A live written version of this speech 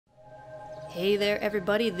Hey there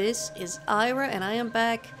everybody, this is Ira and I am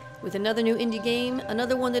back with another new indie game,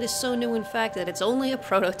 another one that is so new in fact that it's only a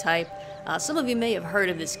prototype. Some of you may have heard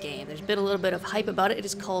of this game, there's been a little bit of hype about it. It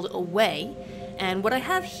is called Away, and what I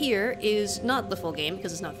have here is not the full game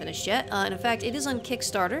because it's not finished yet, and in fact it is on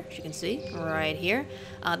Kickstarter, as you can see, right here.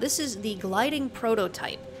 This is the gliding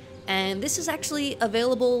prototype. And this is actually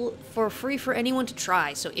available for free for anyone to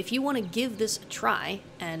try. So if you want to give this a try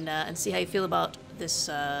and see how you feel about this,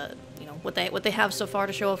 you know, what they have so far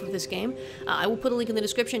to show off of this game, I will put a link in the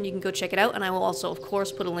description. You can go check it out, and I will also, of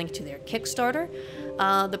course, put a link to their Kickstarter.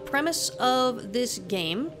 The premise of this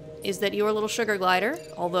game is that you're a little sugar glider.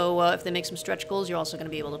 Although if they make some stretch goals, you're also going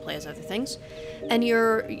to be able to play as other things. And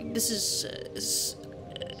the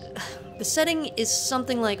setting is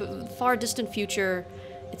something like far distant future.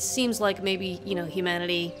 It seems like maybe, you know,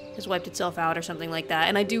 humanity has wiped itself out or something like that.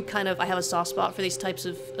 And I have a soft spot for these types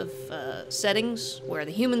of settings where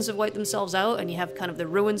the humans have wiped themselves out and you have kind of the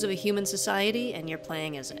ruins of a human society and you're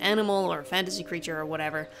playing as an animal or a fantasy creature or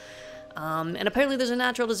whatever. And apparently there's a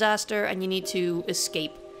natural disaster and you need to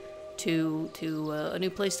escape to a new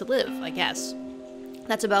place to live, I guess.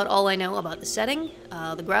 That's about all I know about the setting.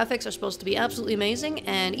 The graphics are supposed to be absolutely amazing,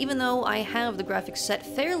 and even though I have the graphics set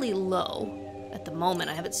fairly low, at the moment,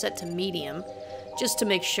 I have it set to medium, just to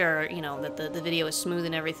make sure, you know, that the video is smooth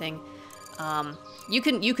and everything. You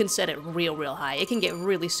can set it real high. It can get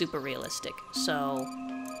really super realistic. So,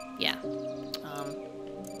 yeah.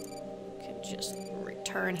 Can just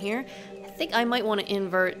return here. I think I might want to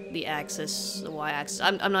invert the axis, the y-axis.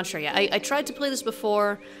 I'm not sure yet. I tried to play this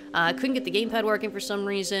before. I couldn't get the gamepad working for some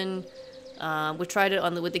reason. We tried it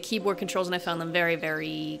with the keyboard controls and I found them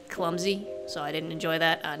very clumsy, so I didn't enjoy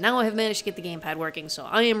that. Now I have managed to get the gamepad working, so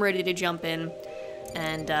I am ready to jump in.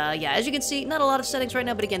 And yeah, as you can see, not a lot of settings right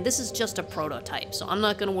now, but again, this is just a prototype, so I'm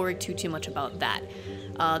not going to worry too much about that.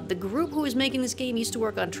 The group who is making this game used to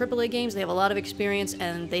work on AAA games. They have a lot of experience,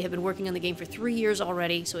 and they have been working on the game for 3 years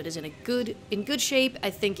already, so it is in good shape.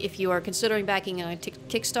 I think if you are considering backing a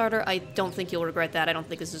Kickstarter, I don't think you'll regret that. I don't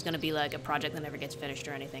think this is going to be like a project that never gets finished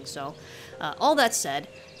or anything. So, all that said,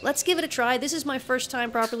 let's give it a try. This is my first time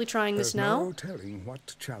properly trying this now. There's no telling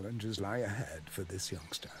what challenges lie ahead for this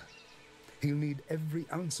youngster. He'll need every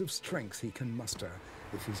ounce of strength he can muster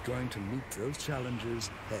if he's going to meet those challenges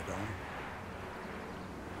head on.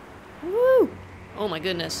 Woo! Oh my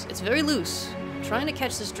goodness, it's very loose. I'm trying to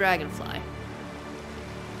catch this dragonfly.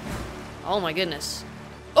 Oh my goodness.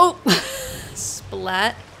 Oh!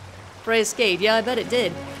 Splat. Prey escaped. Yeah, I bet it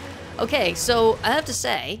did. Okay, so I have to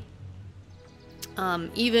say,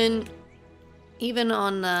 even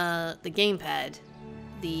on the gamepad,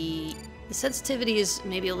 the sensitivity is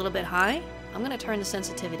maybe a little bit high. I'm gonna turn the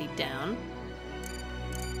sensitivity down.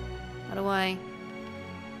 How do I...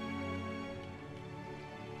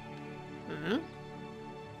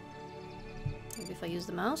 Maybe if I use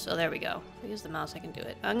the mouse? Oh, there we go. If I use the mouse, I can do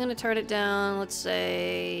it. I'm gonna turn it down, let's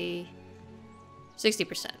say...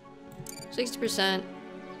 60%. 60%.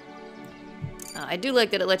 I do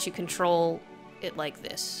like that it lets you control it like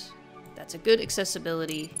this. That's a good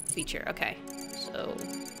accessibility feature. Okay, so...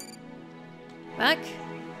 Back.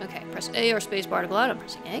 Okay, press A or spacebar to go out. I'm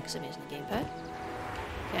pressing A because I'm using the gamepad.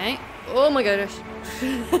 Okay. Oh my goodness.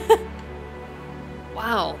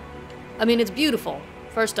 Wow. I mean, it's beautiful.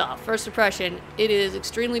 First off, first impression, it is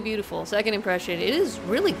extremely beautiful. Second impression, it is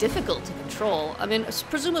really difficult to control. I mean,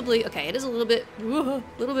 presumably, okay, it is a little bit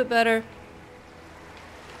better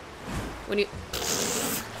when you...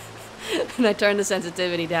 and I turn the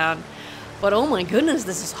sensitivity down. But oh my goodness,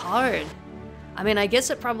 this is hard. I mean, I guess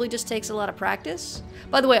it probably just takes a lot of practice.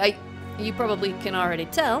 By the way, you probably can already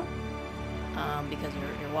tell, because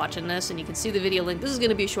you're watching this and you can see the video link. This is going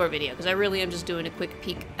to be a short video because I really am just doing a quick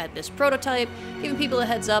peek at this prototype, giving people a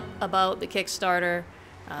heads up about the Kickstarter,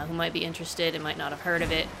 who might be interested and might not have heard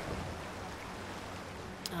of it.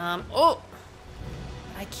 Oh!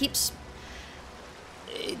 I keep...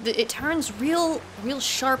 It turns real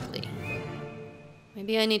sharply.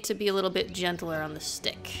 Maybe I need to be a little bit gentler on the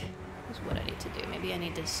stick. Is what I need to do. Maybe I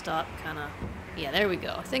need to stop kind of... Yeah, there we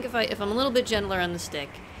go. I think if I'm a little bit gentler on the stick...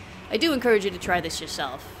 I do encourage you to try this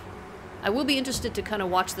yourself. I will be interested to kind of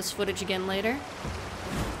watch this footage again later.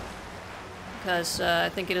 Because I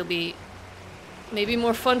think it'll be maybe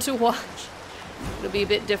more fun to watch. It'll be a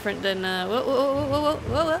bit different than...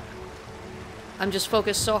 whoa. I'm just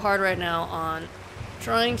focused so hard right now on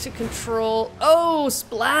trying to control... Oh,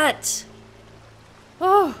 splat!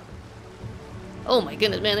 Oh! Oh my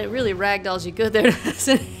goodness, man, it really ragdolls you good there,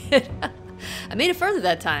 doesn't it? I made it further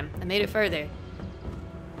that time. I made it further.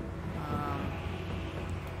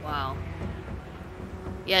 Wow.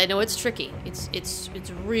 Yeah, no, it's tricky. It's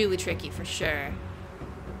really tricky for sure.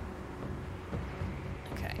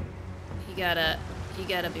 Okay. You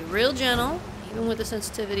gotta be real gentle. Even with the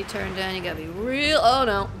sensitivity turned down, you gotta be real... Oh,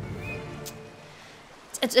 no.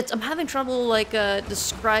 I'm having trouble, like,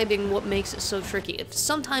 describing what makes it so tricky.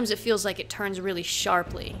 Sometimes it feels like it turns really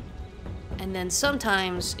sharply. And then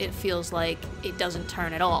sometimes it feels like it doesn't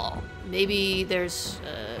turn at all. Maybe there's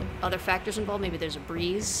other factors involved. Maybe there's a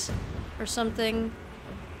breeze or something.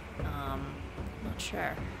 Not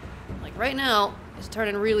sure. Like, right now, it's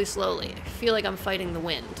turning really slowly. I feel like I'm fighting the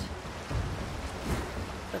wind.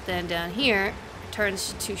 But then down here, it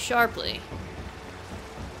turns too sharply.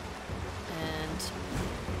 And...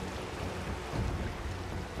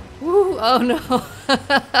 Woo! Oh no!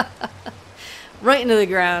 Right into the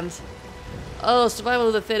ground. Oh, survival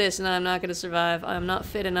of the fittest. No, I'm not gonna survive. I'm not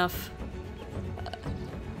fit enough.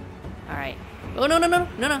 Alright. Oh, no, no, no,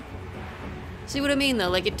 no, no. See what I mean, though?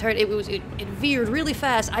 Like, it veered really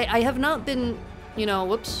fast. I have not been, you know,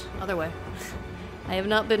 whoops, other way. I have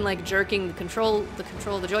not been, like, jerking the control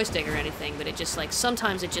of the joystick or anything, but it just, like,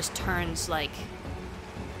 sometimes it just turns, like,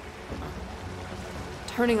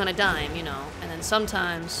 turning on a dime, you know, and then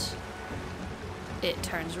sometimes it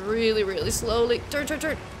turns really, really slowly. Turn, turn,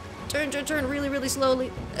 turn. Turn, turn, turn, really, really slowly.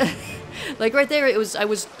 Like, right there, I was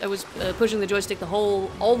pushing the joystick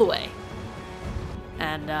all the way.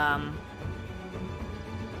 And,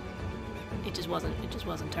 it just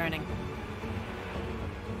wasn't turning.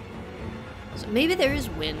 So maybe there is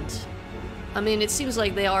wind. I mean, it seems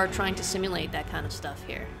like they are trying to simulate that kind of stuff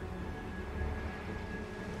here.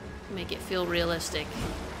 Make it feel realistic.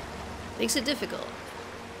 Makes it difficult.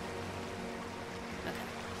 Okay.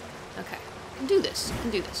 Okay. I can do this. I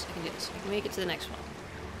can do this. I can do this. I can make it to the next one.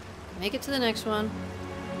 Make it to the next one.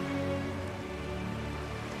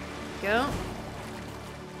 Go.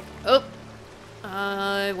 Oh!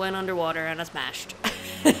 I went underwater and I smashed.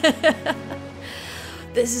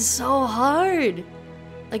 This is so hard!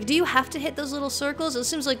 Like, do you have to hit those little circles? It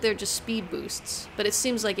seems like they're just speed boosts. But it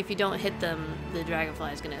seems like if you don't hit them, the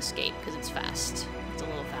dragonfly is gonna escape because it's fast. It's a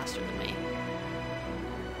little faster than me.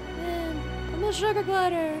 Man, I'm a sugar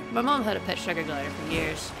glider! My mom had a pet sugar glider for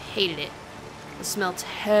years. I hated it. It smelled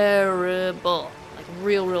terrible. Like,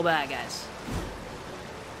 real, real bad, guys.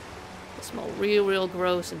 It smelled real, real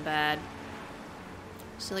gross and bad.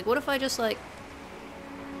 So, like, what if I just, like,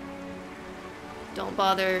 don't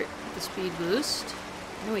bother with the speed boost?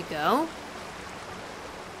 There we go.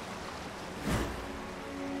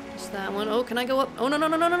 Just that one. Oh, can I go up? Oh, no, no,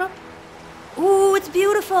 no, no, no, no. Ooh, it's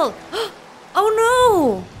beautiful. Oh,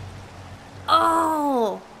 no.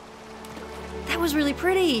 Oh. That was really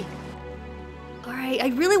pretty. All right, I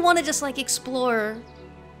really want to just, like, explore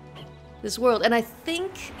this world. And I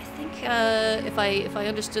think if I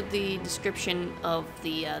understood the description of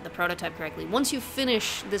the prototype correctly, once you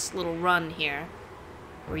finish this little run here,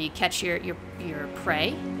 where you catch your prey,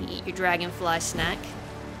 you eat your dragonfly snack,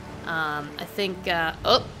 I think that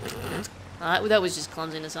was just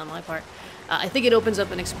clumsiness on my part. I think it opens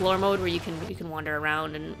up an explore mode where you can wander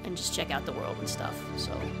around and just check out the world and stuff.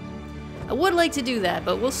 So I would like to do that,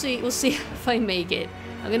 but we'll see if I make it.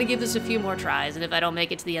 I'm gonna give this a few more tries, and if I don't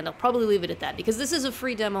make it to the end, I'll probably leave it at that, because this is a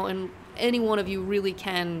free demo, and any one of you really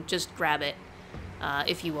can just grab it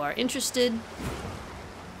if you are interested.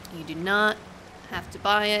 You do not have to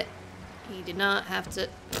buy it. You do not have to...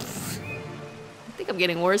 I think I'm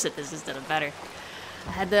getting worse at this instead of better.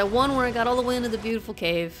 I had that one where I got all the way into the beautiful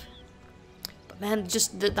cave. But man,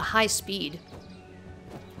 just the high speed.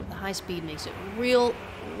 The high speed makes it real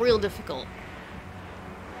difficult.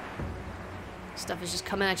 Stuff is just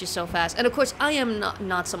coming at you so fast. And of course, I am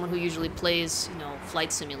not someone who usually plays, you know, flight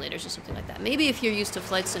simulators or something like that. Maybe if you're used to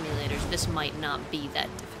flight simulators, this might not be that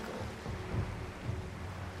difficult.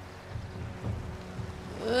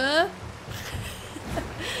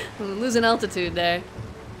 I'm losing altitude there.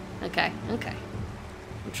 Okay, okay.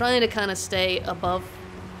 I'm trying to kind of stay above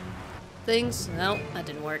things. No, that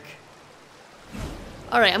didn't work.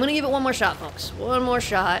 Alright, I'm gonna give it one more shot, folks. One more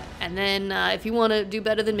shot, and then if you want to do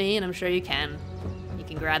better than me, and I'm sure you can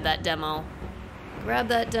grab that demo. Grab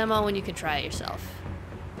that demo and you can try it yourself.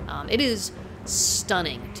 It is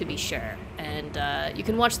stunning, to be sure. And you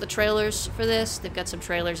can watch the trailers for this. They've got some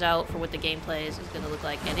trailers out for what the gameplay is gonna look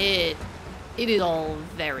like, and it is all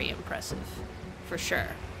very impressive, for sure.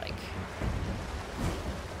 Like,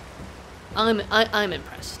 I'm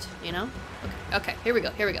impressed, you know? Okay, here we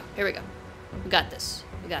go. We got this.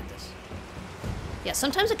 We got this. Yeah,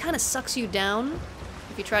 sometimes it kind of sucks you down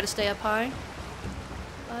if you try to stay up high,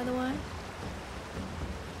 by the way.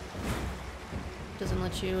 Doesn't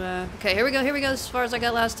let you, okay, here we go, as far as I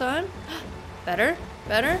got last time. Better.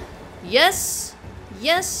 Better? Yes!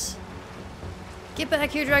 Yes! Get back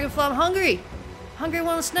here, Dragonfly. I'm hungry! Hungry,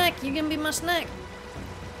 want a snack. You're gonna be my snack.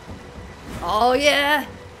 Oh, yeah!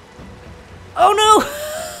 Oh, no!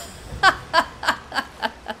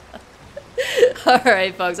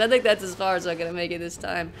 Alright, folks. I think that's as far as I'm gonna make it this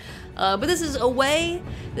time. But this is Away.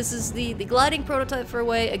 This is the gliding prototype for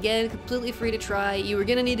Away. Again, completely free to try. You were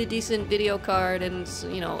gonna need a decent video card, and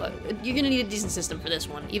you know, you're gonna need a decent system for this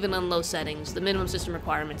one, even on low settings. The minimum system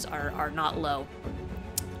requirements are not low.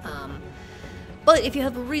 But if you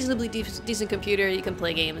have a reasonably decent computer you can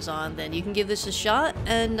play games on, then you can give this a shot,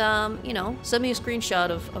 and you know, send me a screenshot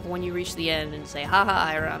of when you reach the end and say, haha,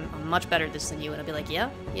 Ira, I'm much better at this than you, and I'll be like, yeah,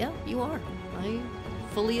 you are. I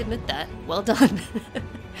fully admit that. Well done.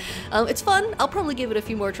 It's fun. I'll probably give it a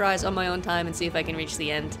few more tries on my own time and see if I can reach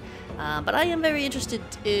the end. But I am very interested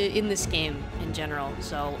in this game in general.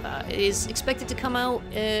 So it is expected to come out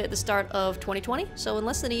at the start of 2020, so in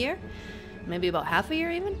less than a year. Maybe about half a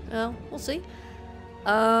year even. We'll see.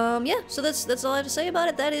 Yeah, so that's all I have to say about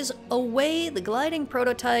it. That is Away, the gliding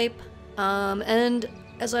prototype. And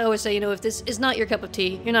as I always say, you know, if this is not your cup of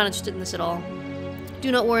tea, you're not interested in this at all,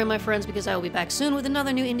 do not worry, my friends, because I will be back soon with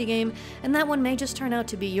another new indie game, and that one may just turn out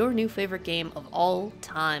to be your new favorite game of all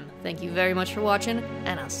time. Thank you very much for watching,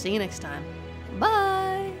 and I'll see you next time.